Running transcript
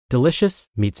Delicious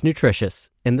meets nutritious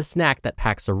in the snack that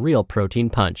packs a real protein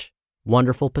punch.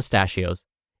 Wonderful Pistachios.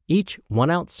 Each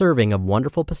 1-ounce serving of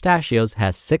Wonderful Pistachios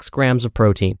has 6 grams of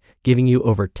protein, giving you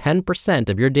over 10%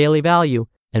 of your daily value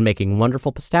and making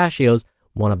Wonderful Pistachios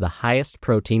one of the highest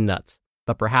protein nuts.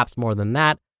 But perhaps more than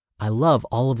that, I love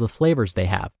all of the flavors they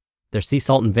have. Their sea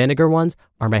salt and vinegar ones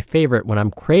are my favorite when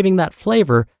I'm craving that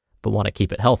flavor but want to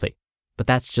keep it healthy. But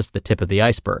that's just the tip of the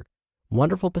iceberg.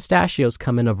 Wonderful Pistachios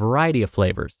come in a variety of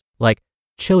flavors, like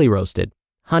chili roasted,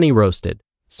 honey roasted,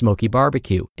 smoky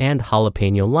barbecue, and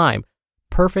jalapeno lime,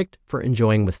 perfect for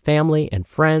enjoying with family and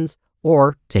friends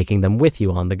or taking them with you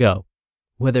on the go.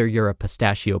 Whether you're a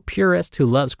pistachio purist who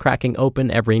loves cracking open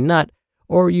every nut,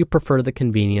 or you prefer the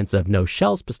convenience of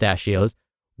no-shells pistachios,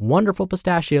 Wonderful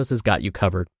Pistachios has got you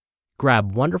covered.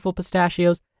 Grab Wonderful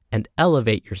Pistachios and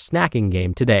elevate your snacking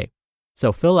game today.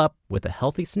 So fill up with a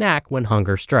healthy snack when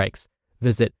hunger strikes.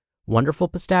 Visit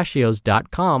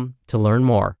wonderfulpistachios.com to learn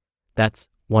more. That's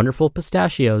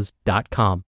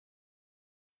wonderfulpistachios.com.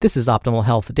 This is Optimal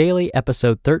Health Daily,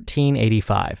 episode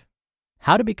 1385.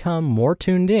 How to Become More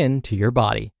Tuned In to Your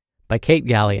Body by Kate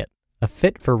Galliett of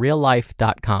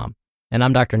fitforreallife.com. And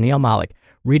I'm Dr. Neil Malik,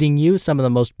 reading you some of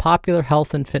the most popular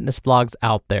health and fitness blogs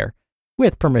out there,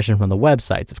 with permission from the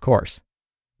websites, of course.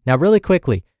 Now, really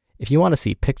quickly, if you want to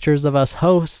see pictures of us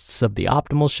hosts of the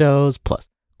Optimal shows, plus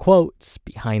quotes,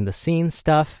 behind-the-scenes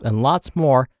stuff, and lots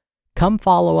more, come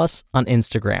follow us on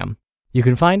Instagram. You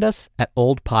can find us at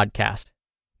Old Podcast.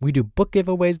 We do book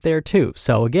giveaways there too,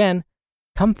 so again,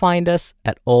 come find us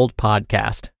at Old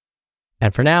Podcast.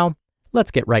 And for now,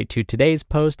 let's get right to today's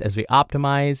post as we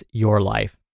optimize your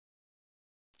life.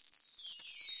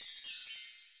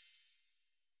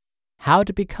 How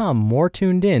to Become More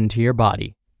Tuned In to Your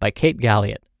Body by Kate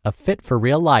Galliett of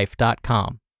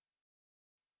fitforreallife.com.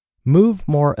 Move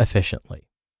more efficiently.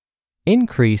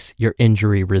 Increase your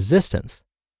injury resistance.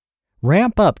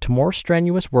 Ramp up to more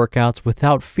strenuous workouts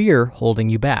without fear holding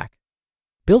you back.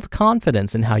 Build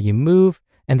confidence in how you move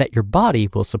and that your body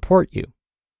will support you.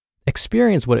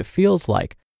 Experience what it feels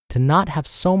like to not have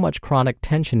so much chronic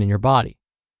tension in your body.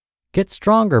 Get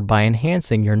stronger by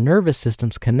enhancing your nervous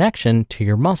system's connection to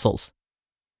your muscles.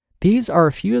 These are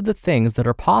a few of the things that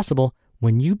are possible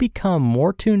when you become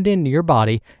more tuned into your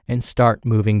body and start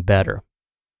moving better.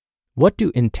 What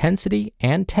do intensity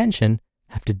and tension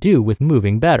have to do with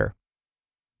moving better?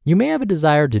 You may have a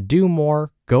desire to do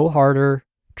more, go harder,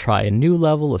 try a new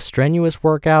level of strenuous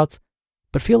workouts,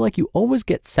 but feel like you always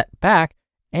get set back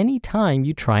any time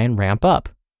you try and ramp up.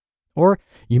 Or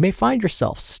you may find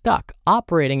yourself stuck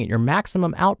operating at your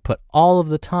maximum output all of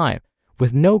the time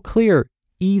with no clear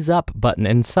ease up button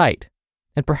in sight,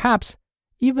 and perhaps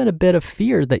even a bit of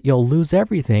fear that you'll lose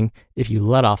everything if you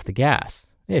let off the gas,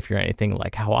 if you're anything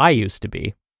like how I used to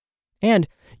be. And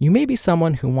you may be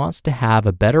someone who wants to have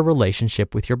a better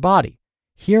relationship with your body,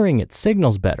 hearing its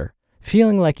signals better,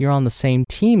 feeling like you're on the same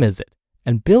team as it,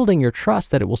 and building your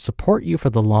trust that it will support you for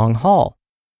the long haul.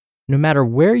 No matter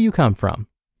where you come from,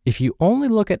 if you only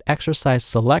look at exercise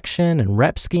selection and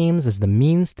rep schemes as the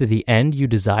means to the end you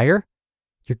desire,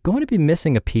 you're going to be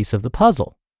missing a piece of the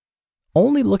puzzle.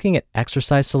 Only looking at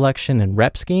exercise selection and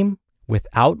rep scheme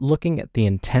without looking at the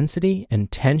intensity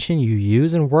and tension you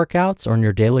use in workouts or in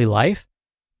your daily life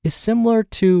is similar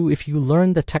to if you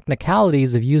learn the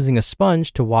technicalities of using a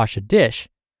sponge to wash a dish,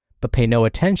 but pay no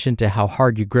attention to how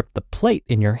hard you grip the plate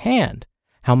in your hand,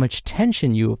 how much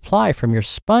tension you apply from your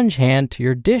sponge hand to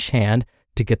your dish hand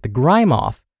to get the grime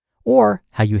off, or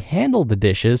how you handle the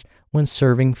dishes when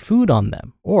serving food on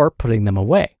them or putting them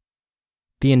away.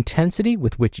 The intensity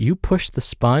with which you push the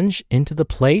sponge into the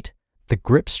plate, the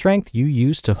grip strength you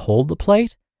use to hold the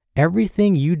plate,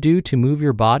 everything you do to move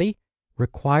your body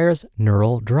requires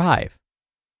neural drive.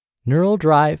 Neural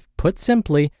drive, put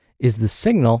simply, is the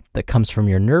signal that comes from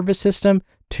your nervous system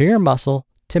to your muscle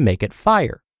to make it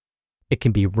fire. It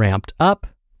can be ramped up,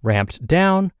 ramped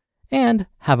down, and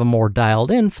have a more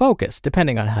dialed-in focus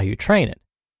depending on how you train it.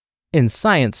 In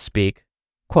science speak,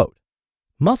 quote,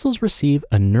 muscles receive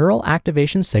a neural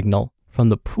activation signal from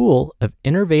the pool of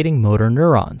innervating motor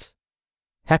neurons.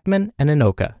 Heckman and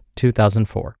Inoka,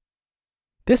 2004.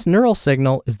 This neural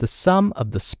signal is the sum of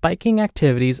the spiking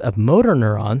activities of motor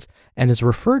neurons and is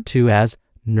referred to as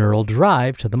neural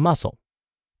drive to the muscle.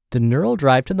 The neural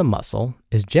drive to the muscle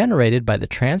is generated by the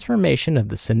transformation of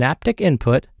the synaptic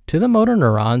input to the motor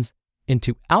neurons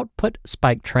into output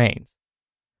spike trains.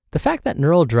 The fact that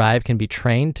neural drive can be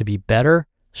trained to be better,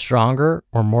 stronger,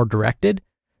 or more directed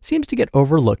seems to get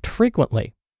overlooked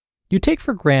frequently. You take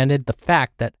for granted the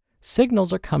fact that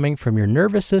signals are coming from your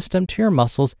nervous system to your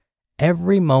muscles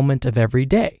every moment of every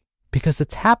day because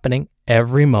it's happening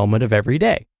every moment of every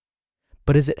day.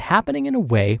 but is it happening in a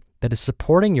way that is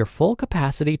supporting your full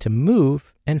capacity to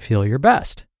move and feel your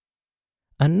best?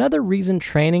 Another reason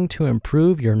training to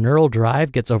improve your neural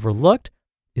drive gets overlooked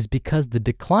is because the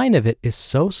decline of it is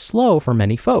so slow for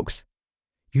many folks.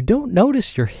 You don't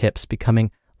notice your hips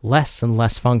becoming less and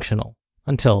less functional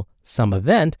until some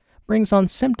event brings on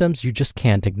symptoms you just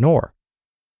can't ignore.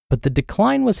 But the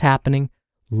decline was happening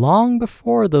long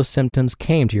before those symptoms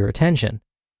came to your attention,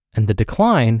 and the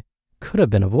decline could have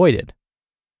been avoided.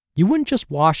 You wouldn't just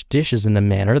wash dishes in a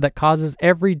manner that causes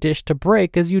every dish to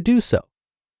break as you do so.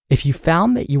 If you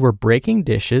found that you were breaking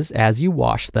dishes as you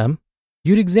washed them,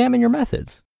 you'd examine your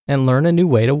methods and learn a new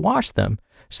way to wash them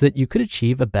so that you could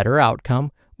achieve a better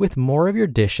outcome with more of your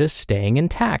dishes staying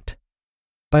intact.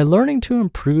 By learning to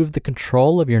improve the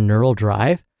control of your neural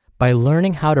drive, by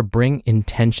learning how to bring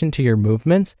intention to your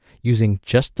movements using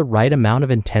just the right amount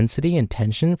of intensity and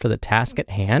tension for the task at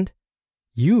hand,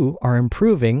 you are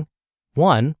improving,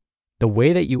 1, the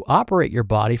way that you operate your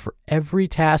body for every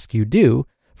task you do,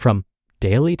 from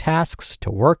daily tasks to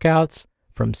workouts,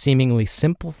 from seemingly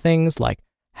simple things like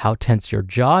how tense your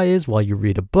jaw is while you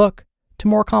read a book, to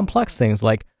more complex things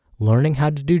like learning how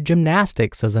to do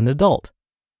gymnastics as an adult.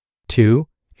 2,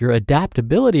 your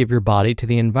adaptability of your body to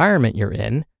the environment you're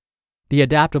in. The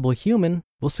adaptable human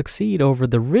will succeed over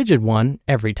the rigid one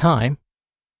every time.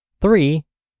 3,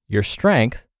 your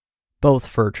strength, both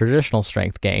for traditional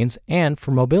strength gains and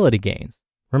for mobility gains.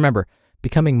 Remember,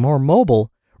 becoming more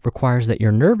mobile requires that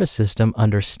your nervous system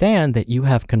understand that you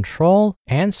have control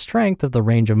and strength of the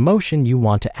range of motion you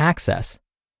want to access.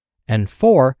 And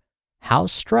 4, how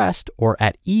stressed or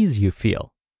at ease you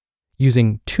feel.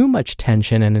 Using too much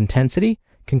tension and intensity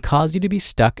can cause you to be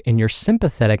stuck in your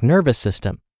sympathetic nervous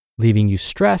system, leaving you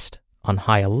stressed, on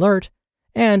high alert,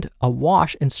 and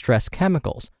awash in stress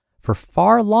chemicals for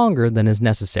far longer than is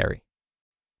necessary.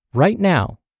 Right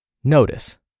now,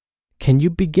 notice. Can you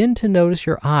begin to notice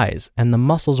your eyes and the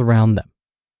muscles around them?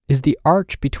 Is the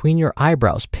arch between your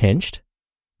eyebrows pinched?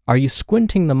 Are you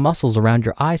squinting the muscles around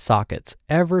your eye sockets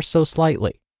ever so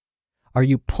slightly? Are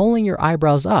you pulling your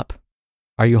eyebrows up?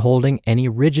 Are you holding any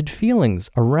rigid feelings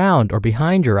around or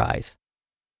behind your eyes?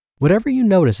 Whatever you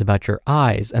notice about your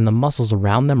eyes and the muscles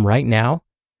around them right now,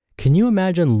 can you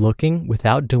imagine looking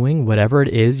without doing whatever it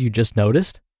is you just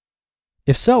noticed?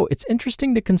 If so, it's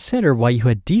interesting to consider why you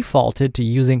had defaulted to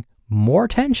using more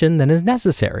tension than is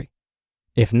necessary.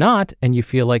 If not, and you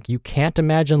feel like you can't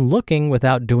imagine looking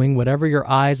without doing whatever your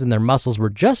eyes and their muscles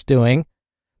were just doing,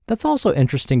 that's also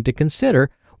interesting to consider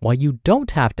why you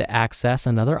don't have to access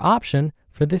another option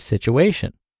for this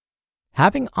situation.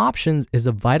 Having options is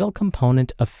a vital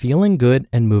component of feeling good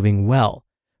and moving well,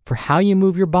 for how you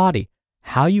move your body,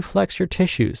 how you flex your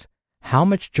tissues, how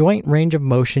much joint range of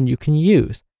motion you can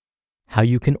use, how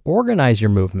you can organize your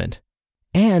movement,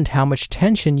 and how much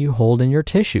tension you hold in your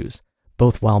tissues,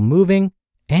 both while moving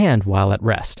and while at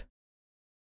rest.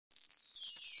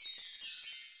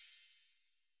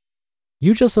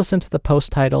 You just listened to the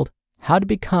post titled, How to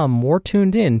Become More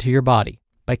Tuned In to Your Body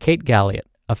by Kate Galliett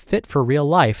of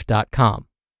fitforreallife.com.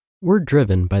 We're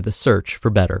driven by the search for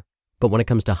better, but when it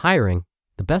comes to hiring,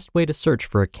 the best way to search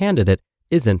for a candidate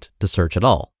isn't to search at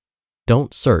all.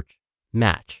 Don't search,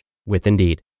 match with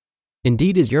Indeed.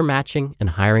 Indeed is your matching and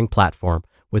hiring platform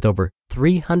with over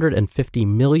 350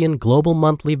 million global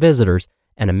monthly visitors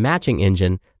and a matching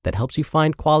engine that helps you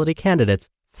find quality candidates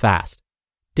fast.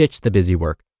 Ditch the busy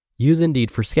work. Use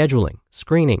Indeed for scheduling,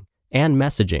 screening, and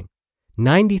messaging.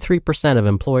 93% of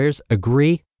employers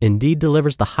agree Indeed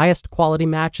delivers the highest quality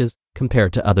matches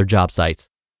compared to other job sites.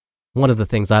 One of the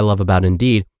things I love about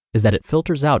Indeed is that it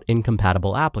filters out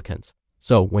incompatible applicants.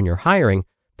 So when you're hiring,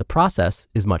 the process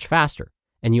is much faster,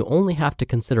 and you only have to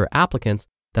consider applicants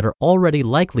that are already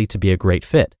likely to be a great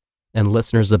fit. And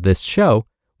listeners of this show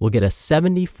will get a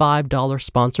 $75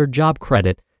 sponsored job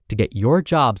credit to get your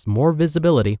jobs more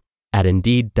visibility at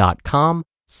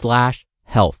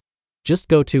Indeed.com/health. Just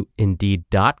go to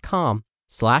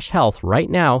Indeed.com/health right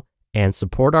now and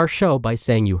support our show by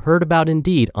saying you heard about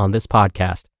Indeed on this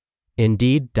podcast.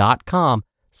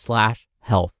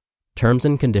 Indeed.com/health. Terms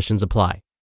and conditions apply.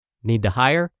 Need to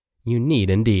hire? You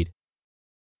need Indeed.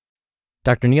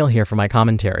 Dr. Neal here for my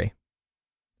commentary.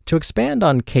 To expand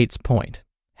on Kate's point,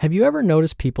 have you ever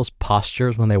noticed people's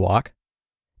postures when they walk?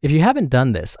 If you haven't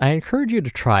done this, I encourage you to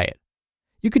try it.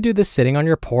 You could do this sitting on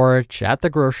your porch, at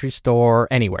the grocery store,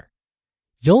 anywhere.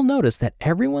 You'll notice that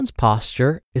everyone's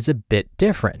posture is a bit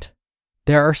different.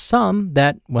 There are some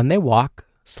that, when they walk,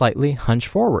 slightly hunch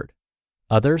forward.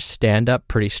 Others stand up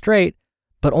pretty straight,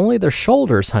 but only their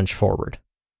shoulders hunch forward.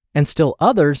 And still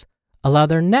others allow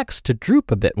their necks to droop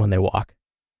a bit when they walk.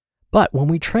 But when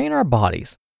we train our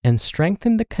bodies, and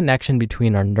strengthen the connection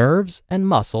between our nerves and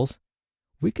muscles,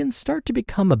 we can start to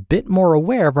become a bit more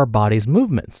aware of our body's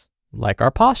movements, like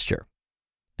our posture.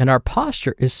 And our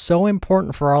posture is so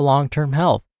important for our long-term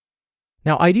health.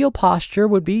 Now, ideal posture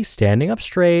would be standing up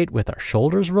straight with our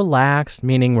shoulders relaxed,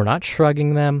 meaning we're not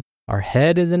shrugging them. Our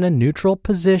head is in a neutral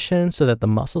position so that the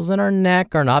muscles in our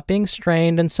neck are not being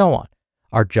strained, and so on.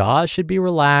 Our jaws should be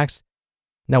relaxed.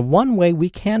 Now, one way we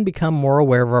can become more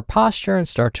aware of our posture and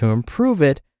start to improve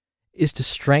it is to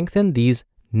strengthen these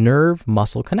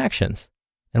nerve-muscle connections.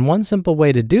 And one simple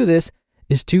way to do this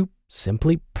is to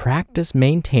simply practice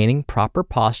maintaining proper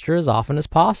posture as often as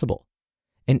possible.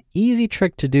 An easy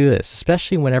trick to do this,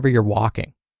 especially whenever you're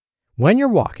walking. When you're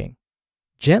walking,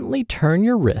 gently turn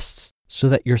your wrists so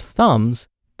that your thumbs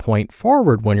point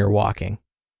forward when you're walking.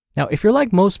 Now, if you're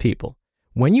like most people,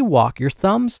 when you walk, your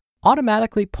thumbs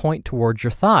automatically point towards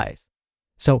your thighs.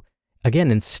 So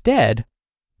again, instead,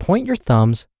 point your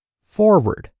thumbs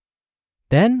forward.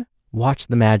 Then watch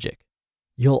the magic.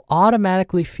 You'll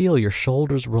automatically feel your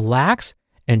shoulders relax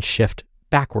and shift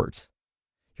backwards.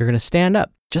 You're going to stand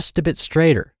up just a bit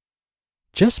straighter,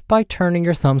 just by turning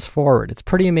your thumbs forward. It's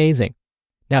pretty amazing.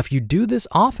 Now, if you do this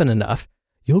often enough,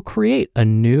 you'll create a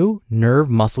new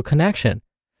nerve-muscle connection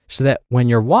so that when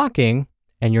you're walking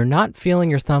and you're not feeling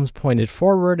your thumbs pointed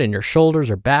forward and your shoulders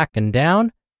are back and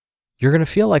down, you're going to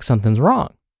feel like something's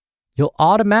wrong. You'll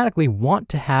automatically want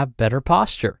to have better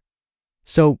posture.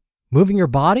 So moving your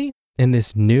body in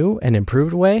this new and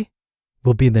improved way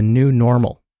will be the new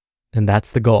normal, and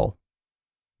that's the goal.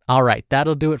 All right,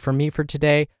 that'll do it for me for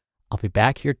today. I'll be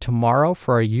back here tomorrow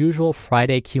for our usual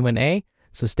Friday Q&A,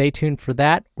 so stay tuned for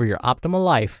that, where your optimal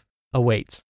life awaits.